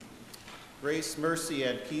Grace, mercy,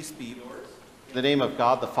 and peace be yours. In the name of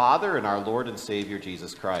God the Father and our Lord and Savior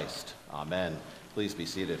Jesus Christ. Amen. Please be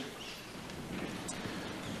seated.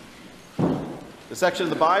 The section of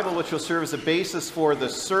the Bible which will serve as a basis for the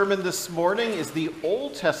sermon this morning is the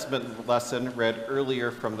Old Testament lesson read earlier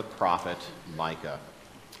from the prophet Micah.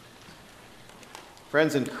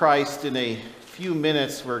 Friends in Christ, in a few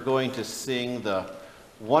minutes we're going to sing the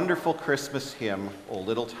wonderful Christmas hymn, O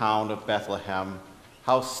Little Town of Bethlehem,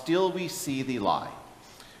 How Still We See Thee Lie,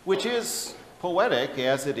 which is poetic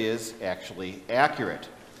as it is actually accurate.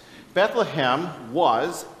 Bethlehem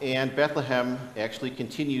was, and Bethlehem actually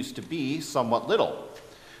continues to be, somewhat little.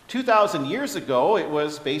 2,000 years ago, it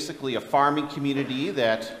was basically a farming community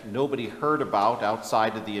that nobody heard about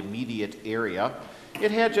outside of the immediate area.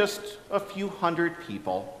 It had just a few hundred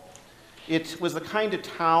people. It was the kind of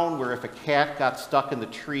town where if a cat got stuck in the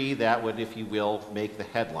tree, that would, if you will, make the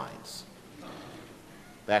headlines.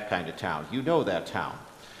 That kind of town. You know that town.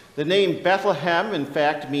 The name Bethlehem, in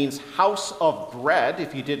fact, means house of bread,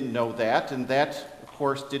 if you didn't know that, and that, of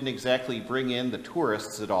course, didn't exactly bring in the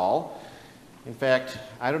tourists at all. In fact,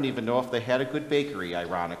 I don't even know if they had a good bakery,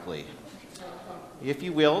 ironically. If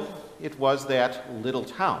you will, it was that little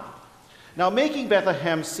town. Now, making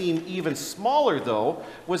Bethlehem seem even smaller, though,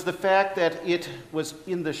 was the fact that it was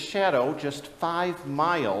in the shadow just 5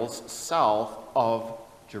 miles south of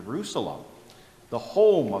Jerusalem, the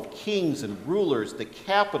home of kings and rulers, the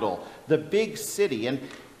capital, the big city, and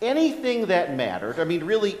anything that mattered, I mean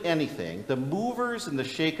really anything, the movers and the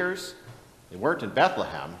shakers, they weren't in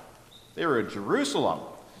Bethlehem, they were in Jerusalem.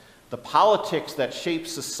 The politics that shaped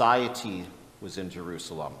society was in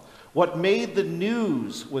Jerusalem. What made the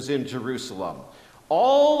news was in Jerusalem,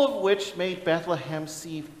 all of which made Bethlehem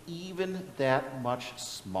seem even that much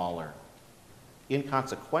smaller,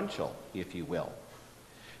 inconsequential, if you will.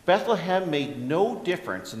 Bethlehem made no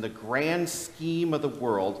difference in the grand scheme of the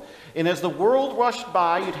world, and as the world rushed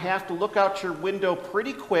by, you'd have to look out your window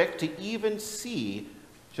pretty quick to even see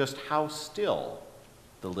just how still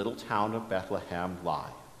the little town of Bethlehem lie.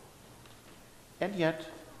 And yet,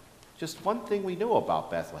 just one thing we know about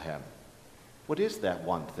Bethlehem. What is that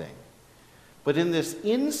one thing? But in this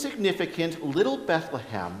insignificant little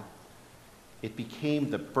Bethlehem, it became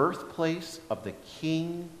the birthplace of the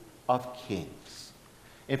King of Kings.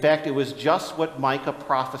 In fact, it was just what Micah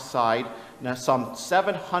prophesied some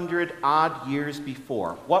 700 odd years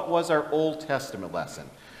before. What was our Old Testament lesson?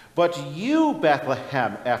 But you,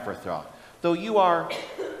 Bethlehem Ephrathah, though you are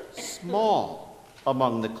small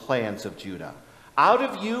among the clans of Judah, out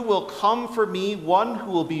of you will come for me one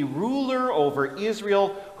who will be ruler over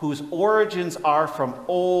Israel, whose origins are from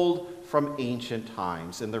old, from ancient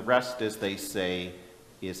times. And the rest, as they say,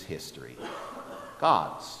 is history.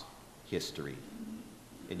 God's history.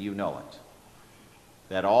 And you know it.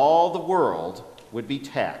 That all the world would be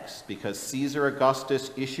taxed because Caesar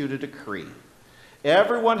Augustus issued a decree.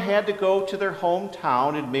 Everyone had to go to their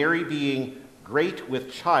hometown, and Mary, being great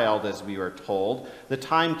with child, as we are told, the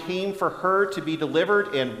time came for her to be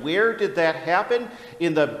delivered. And where did that happen?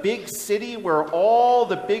 In the big city where all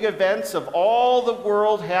the big events of all the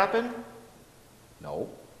world happen? No.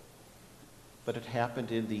 But it happened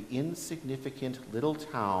in the insignificant little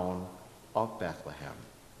town of Bethlehem,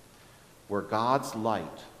 where God's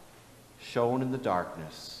light shone in the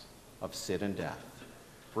darkness of sin and death,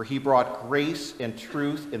 where he brought grace and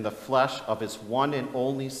truth in the flesh of his one and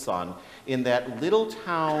only Son in that little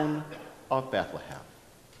town of Bethlehem.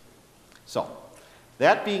 So,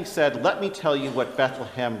 that being said, let me tell you what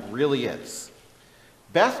Bethlehem really is.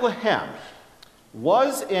 Bethlehem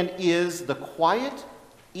was and is the quiet,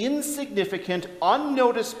 insignificant,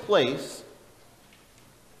 unnoticed place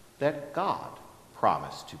that God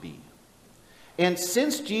promised to be. And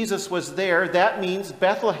since Jesus was there, that means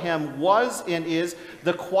Bethlehem was and is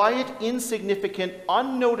the quiet, insignificant,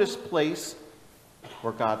 unnoticed place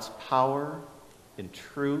where God's power and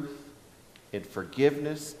truth and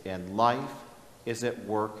forgiveness and life is at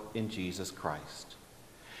work in Jesus Christ.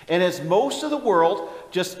 And as most of the world,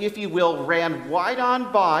 just if you will, ran wide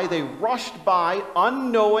on by, they rushed by,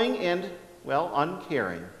 unknowing and, well,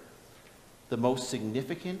 uncaring, the most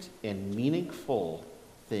significant and meaningful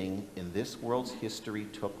thing in this world's history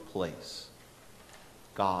took place.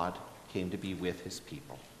 God came to be with his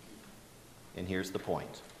people. And here's the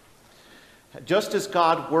point. Just as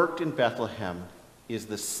God worked in Bethlehem is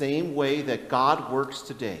the same way that God works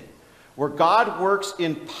today, where God works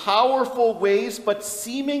in powerful ways but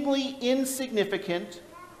seemingly insignificant,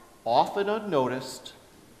 often unnoticed,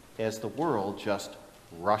 as the world just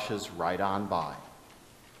rushes right on by.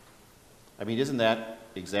 I mean, isn't that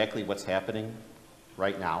exactly what's happening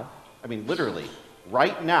right now? I mean, literally,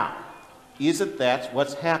 right now, Isn't that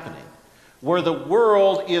what's happening? Where the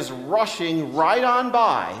world is rushing right on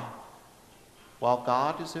by while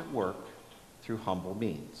God is at work through humble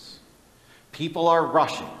means. People are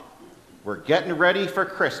rushing. We're getting ready for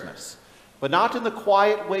Christmas, but not in the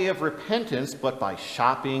quiet way of repentance, but by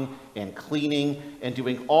shopping and cleaning and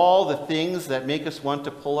doing all the things that make us want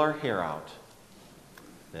to pull our hair out.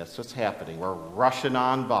 That's what's happening. We're rushing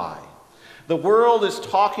on by. The world is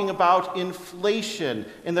talking about inflation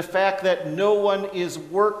and the fact that no one is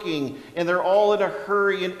working and they're all in a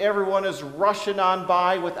hurry and everyone is rushing on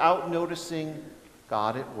by without noticing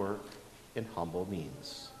God at work in humble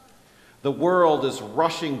means. The world is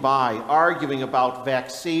rushing by, arguing about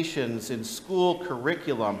vaccinations and school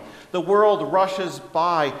curriculum. The world rushes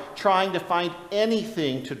by, trying to find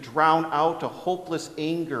anything to drown out a hopeless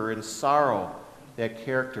anger and sorrow that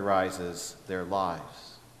characterizes their lives.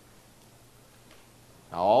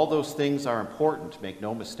 Now, all those things are important, make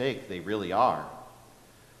no mistake, they really are.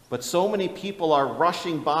 But so many people are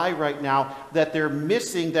rushing by right now that they're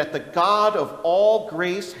missing that the God of all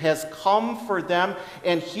grace has come for them.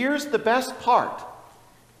 And here's the best part.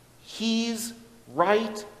 He's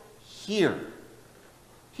right here.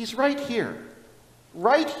 He's right here.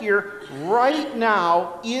 Right here, right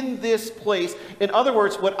now, in this place. In other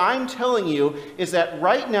words, what I'm telling you is that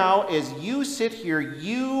right now, as you sit here,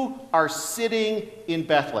 you are sitting in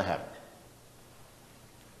Bethlehem.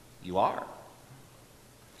 You are.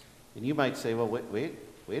 And you might say, well, wait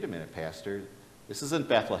a minute, Pastor. This isn't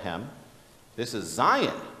Bethlehem. This is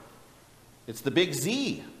Zion. It's the big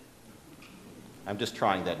Z. I'm just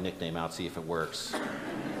trying that nickname out, see if it works.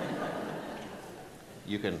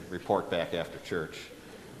 You can report back after church.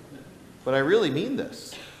 But I really mean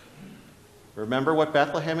this. Remember what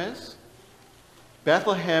Bethlehem is?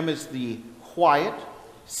 Bethlehem is the quiet,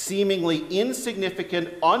 seemingly insignificant,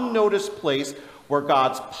 unnoticed place where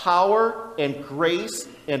God's power and grace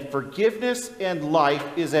and forgiveness and life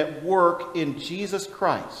is at work in Jesus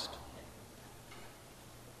Christ.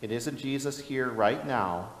 And isn't Jesus here right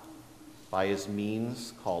now by his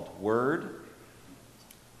means called Word?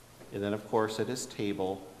 And then, of course, at his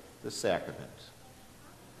table, the sacrament.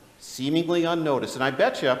 Seemingly unnoticed. And I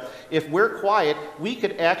bet you, if we're quiet, we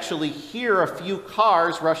could actually hear a few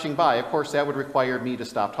cars rushing by. Of course, that would require me to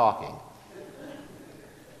stop talking.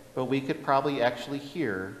 But we could probably actually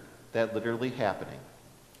hear that literally happening.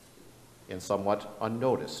 And somewhat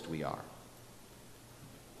unnoticed we are.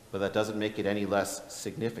 But that doesn't make it any less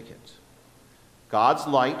significant. God's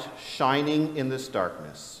light shining in this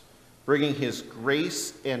darkness, bringing his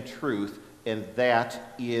grace and truth, and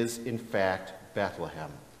that is, in fact,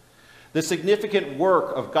 Bethlehem. The significant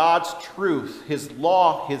work of God's truth, his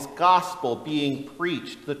law, his gospel being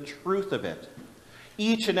preached, the truth of it.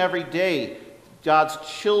 Each and every day, God's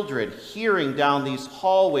children hearing down these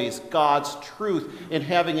hallways God's truth and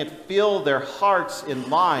having it fill their hearts and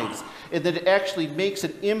lives. And that it actually makes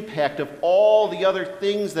an impact of all the other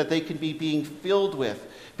things that they can be being filled with.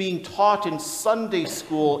 Being taught in Sunday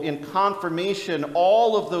school, in confirmation,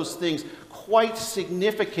 all of those things, quite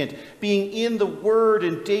significant. Being in the Word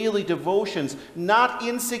and daily devotions, not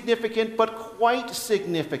insignificant, but quite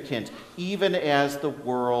significant, even as the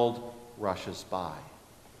world rushes by.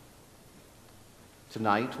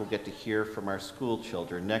 Tonight, we'll get to hear from our school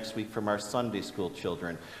children, next week from our Sunday school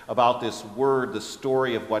children, about this Word, the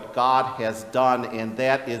story of what God has done, and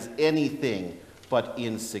that is anything but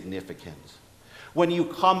insignificant. When you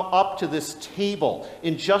come up to this table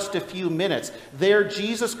in just a few minutes, there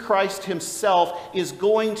Jesus Christ himself is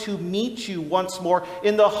going to meet you once more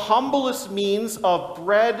in the humblest means of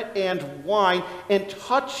bread and wine and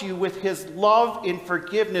touch you with his love and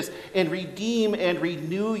forgiveness and redeem and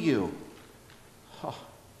renew you. Oh,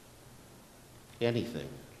 anything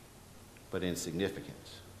but insignificant.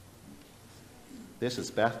 This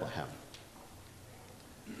is Bethlehem.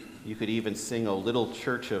 You could even sing, O little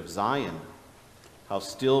church of Zion, how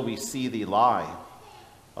still we see thee lie.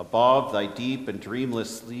 Above thy deep and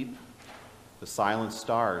dreamless sleep, the silent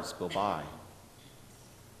stars go by.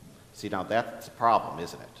 See, now that's a problem,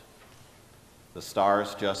 isn't it? The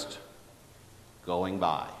stars just going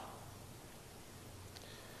by.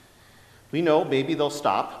 We know maybe they'll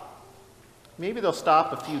stop. Maybe they'll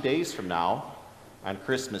stop a few days from now on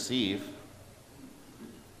Christmas Eve.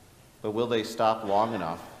 But will they stop long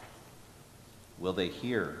enough? Will they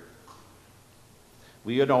hear?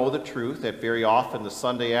 We know the truth that very often the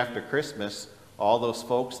Sunday after Christmas, all those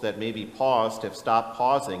folks that maybe paused have stopped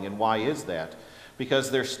pausing. And why is that? Because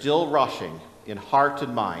they're still rushing in heart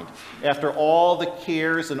and mind after all the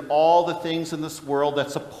cares and all the things in this world that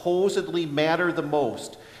supposedly matter the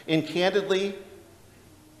most. And candidly,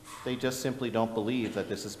 they just simply don't believe that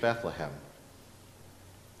this is Bethlehem.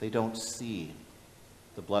 They don't see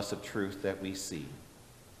the blessed truth that we see,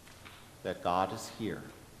 that God is here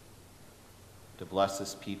to bless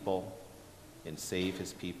his people and save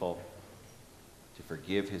his people, to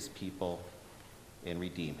forgive his people and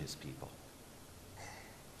redeem his people.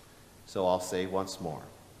 So I'll say once more,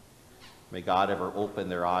 may God ever open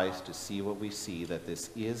their eyes to see what we see, that this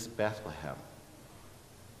is Bethlehem,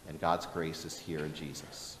 and God's grace is here in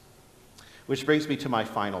Jesus. Which brings me to my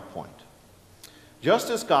final point.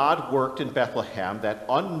 Just as God worked in Bethlehem, that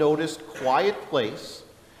unnoticed, quiet place,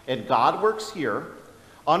 and God works here,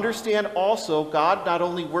 understand also God not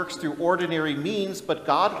only works through ordinary means, but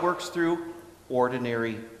God works through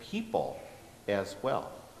ordinary people as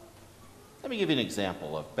well. Let me give you an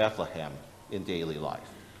example of Bethlehem in daily life.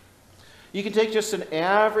 You can take just an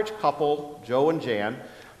average couple, Joe and Jan,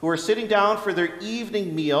 who are sitting down for their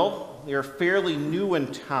evening meal. They're fairly new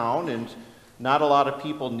in town, and not a lot of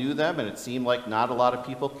people knew them, and it seemed like not a lot of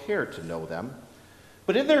people cared to know them.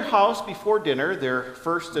 But in their house before dinner, their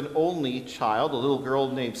first and only child, a little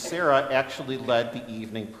girl named Sarah, actually led the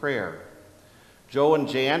evening prayer. Joe and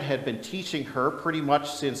Jan had been teaching her pretty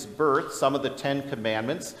much since birth some of the 10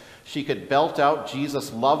 Commandments. She could belt out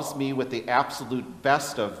 "Jesus loves me" with the absolute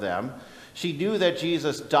best of them. She knew that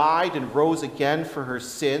Jesus died and rose again for her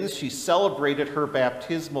sins. She celebrated her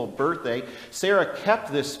baptismal birthday. Sarah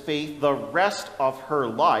kept this faith the rest of her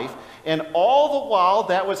life. And all the while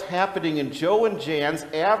that was happening in Joe and Jan's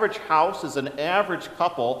average house as an average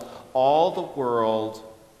couple, all the world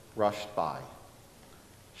rushed by.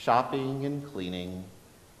 Shopping and cleaning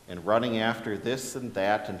and running after this and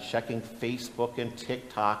that and checking Facebook and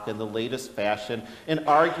TikTok and the latest fashion and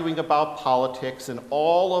arguing about politics and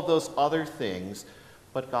all of those other things,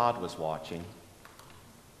 but God was watching.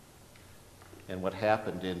 And what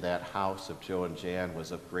happened in that house of Joe and Jan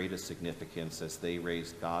was of greatest significance as they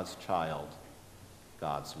raised God's child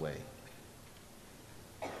God's way.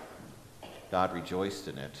 God rejoiced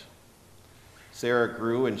in it. Sarah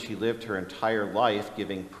grew and she lived her entire life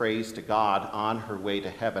giving praise to God on her way to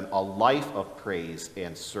heaven, a life of praise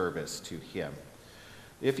and service to him.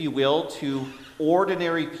 If you will, to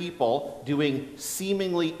ordinary people doing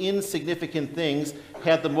seemingly insignificant things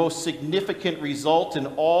had the most significant result in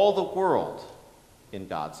all the world in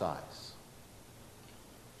God's eyes.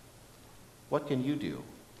 What can you do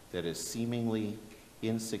that is seemingly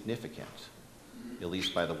insignificant, at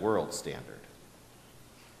least by the world's standard?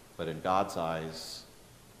 But in God's eyes,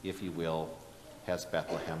 if you will, has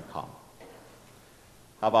Bethlehem come?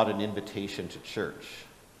 How about an invitation to church?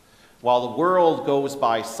 While the world goes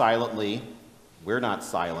by silently, we're not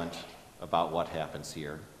silent about what happens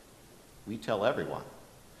here. We tell everyone.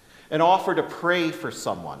 An offer to pray for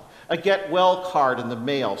someone, a get well card in the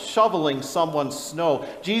mail, shoveling someone's snow.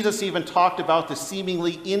 Jesus even talked about the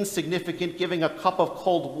seemingly insignificant giving a cup of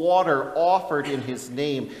cold water offered in his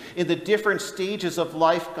name. In the different stages of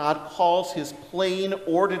life, God calls his plain,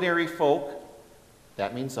 ordinary folk,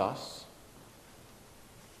 that means us.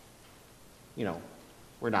 You know,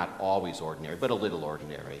 we're not always ordinary, but a little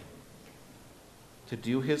ordinary, to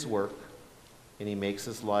do his work, and he makes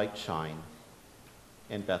his light shine.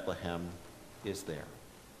 And Bethlehem is there.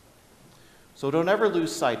 So don't ever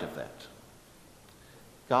lose sight of that.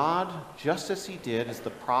 God, just as he did as the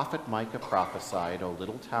prophet Micah prophesied, O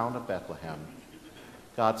little town of Bethlehem,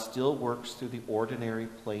 God still works through the ordinary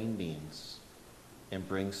plain means and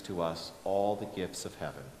brings to us all the gifts of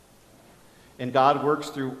heaven. And God works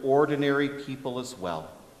through ordinary people as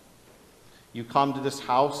well. You come to this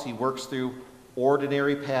house, he works through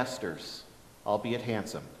ordinary pastors, albeit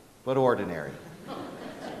handsome, but ordinary.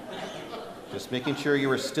 Just making sure you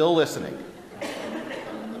were still listening.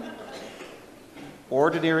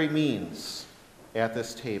 Ordinary means at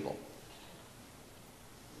this table.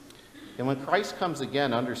 And when Christ comes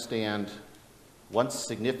again, understand what's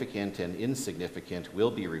significant and insignificant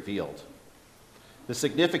will be revealed. The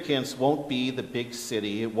significance won't be the big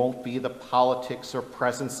city. It won't be the politics or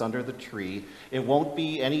presence under the tree. It won't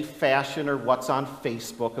be any fashion or what's on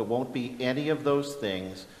Facebook. It won't be any of those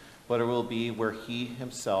things. But it will be where he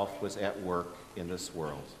himself was at work in this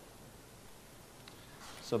world.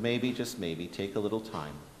 So maybe, just maybe, take a little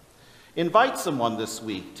time. Invite someone this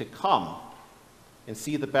week to come and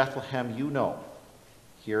see the Bethlehem you know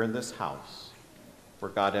here in this house,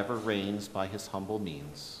 where God ever reigns by his humble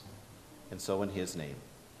means. And so in his name,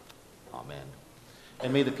 amen.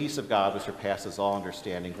 And may the peace of God, which surpasses all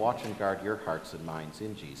understanding, watch and guard your hearts and minds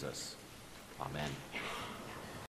in Jesus. Amen.